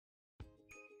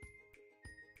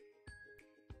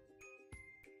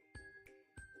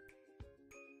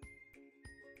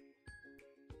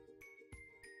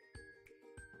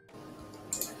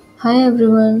Hi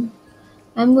everyone,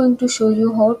 I'm going to show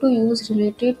you how to use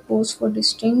related posts for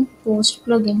distinct post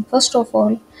plugin. First of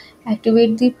all,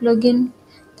 activate the plugin,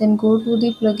 then go to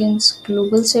the plugin's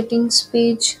global settings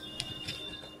page.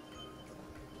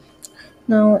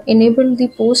 Now enable the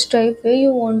post type where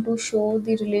you want to show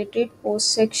the related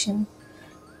post section.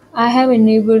 I have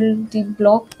enabled the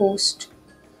blog post.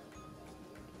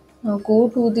 Now go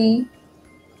to the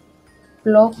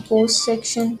blog post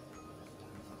section.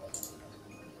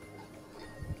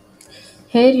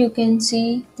 Here you can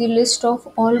see the list of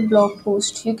all blog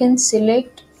posts. You can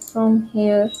select from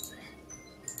here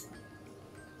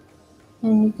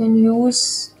and you can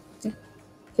use the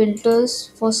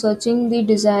filters for searching the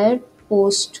desired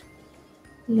post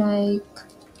like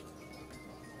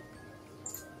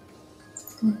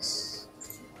this.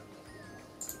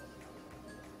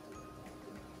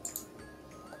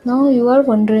 Now you are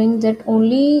wondering that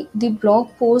only the blog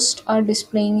posts are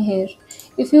displaying here.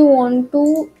 If you want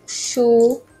to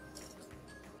show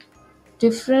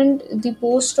the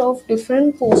post of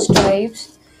different post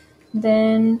types,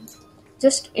 then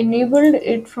just enabled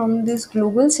it from this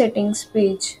global settings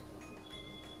page.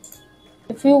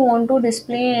 If you want to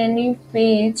display any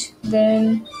page,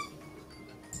 then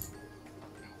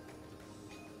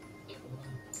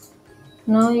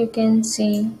now you can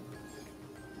see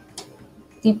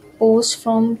the post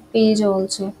from page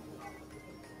also.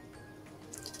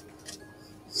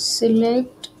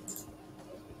 Select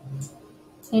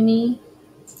any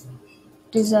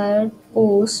desired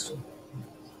post.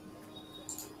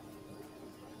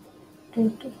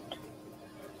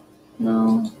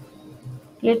 Now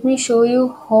let me show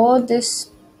you how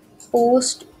this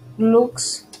post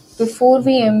looks before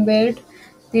we embed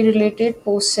the related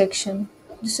post section.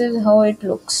 This is how it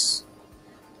looks.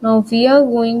 Now we are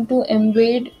going to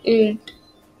embed it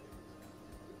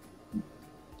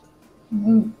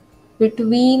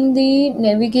between the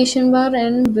navigation bar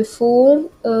and before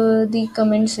the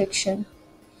comment section.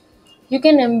 You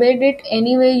can embed it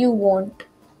any way you want.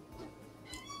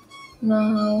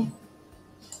 Now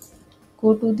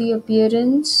go to the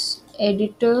appearance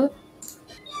editor,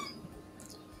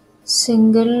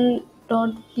 single.php,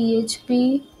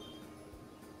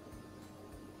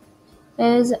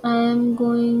 as I am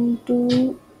going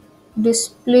to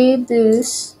display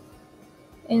this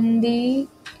in the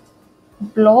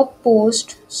blog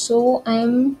post, so I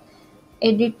am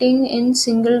editing in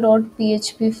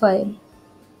single.php file.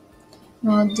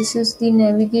 Now this is the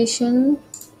navigation.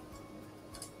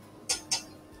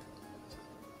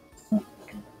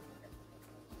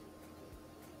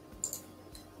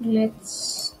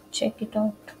 Let's check it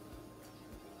out.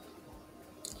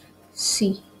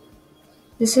 See,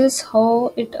 this is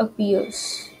how it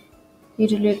appears, the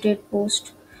related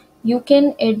post. You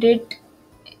can edit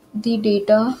the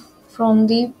data from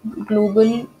the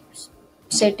global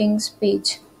settings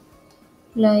page.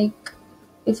 Like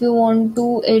if you want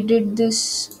to edit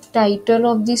this title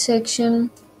of the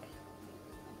section,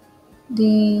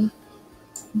 the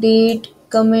date,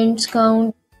 comments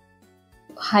count,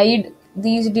 hide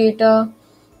these data,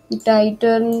 the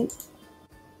title,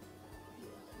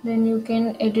 then you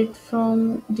can edit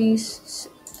from this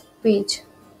page.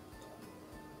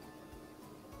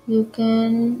 You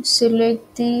can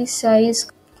select the size.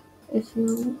 If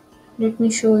you let me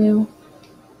show you.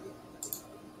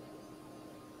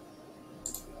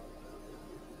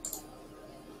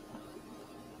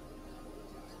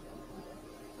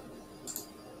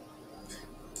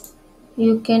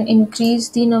 You can increase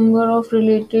the number of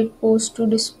related posts to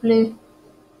display.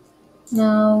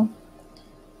 Now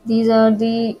these are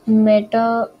the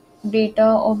meta data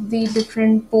of the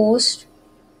different posts.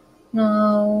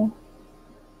 Now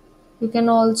you can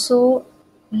also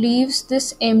leaves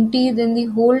this empty, then the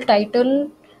whole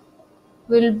title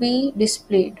will be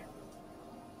displayed.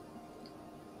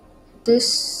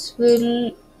 This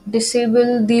will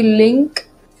disable the link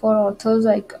for authors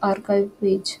like archive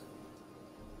page.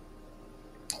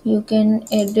 You can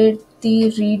edit the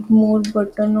read more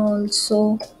button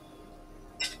also.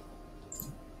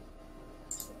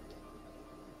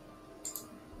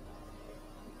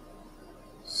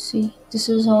 See, this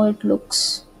is how it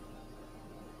looks.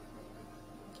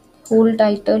 Whole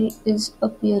title is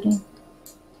appearing.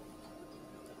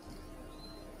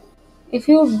 If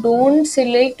you don't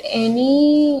select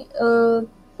any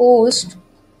post,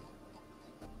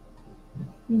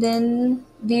 then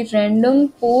the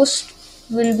random post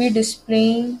will be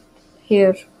displaying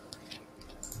here.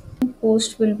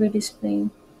 Post will be displaying.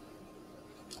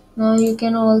 Now you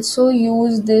can also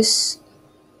use this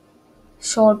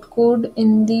shortcode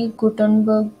in the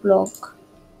Gutenberg block.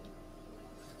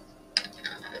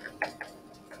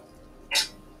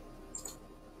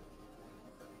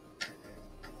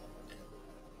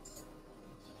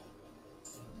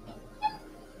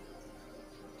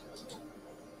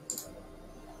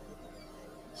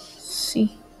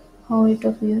 how it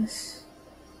appears.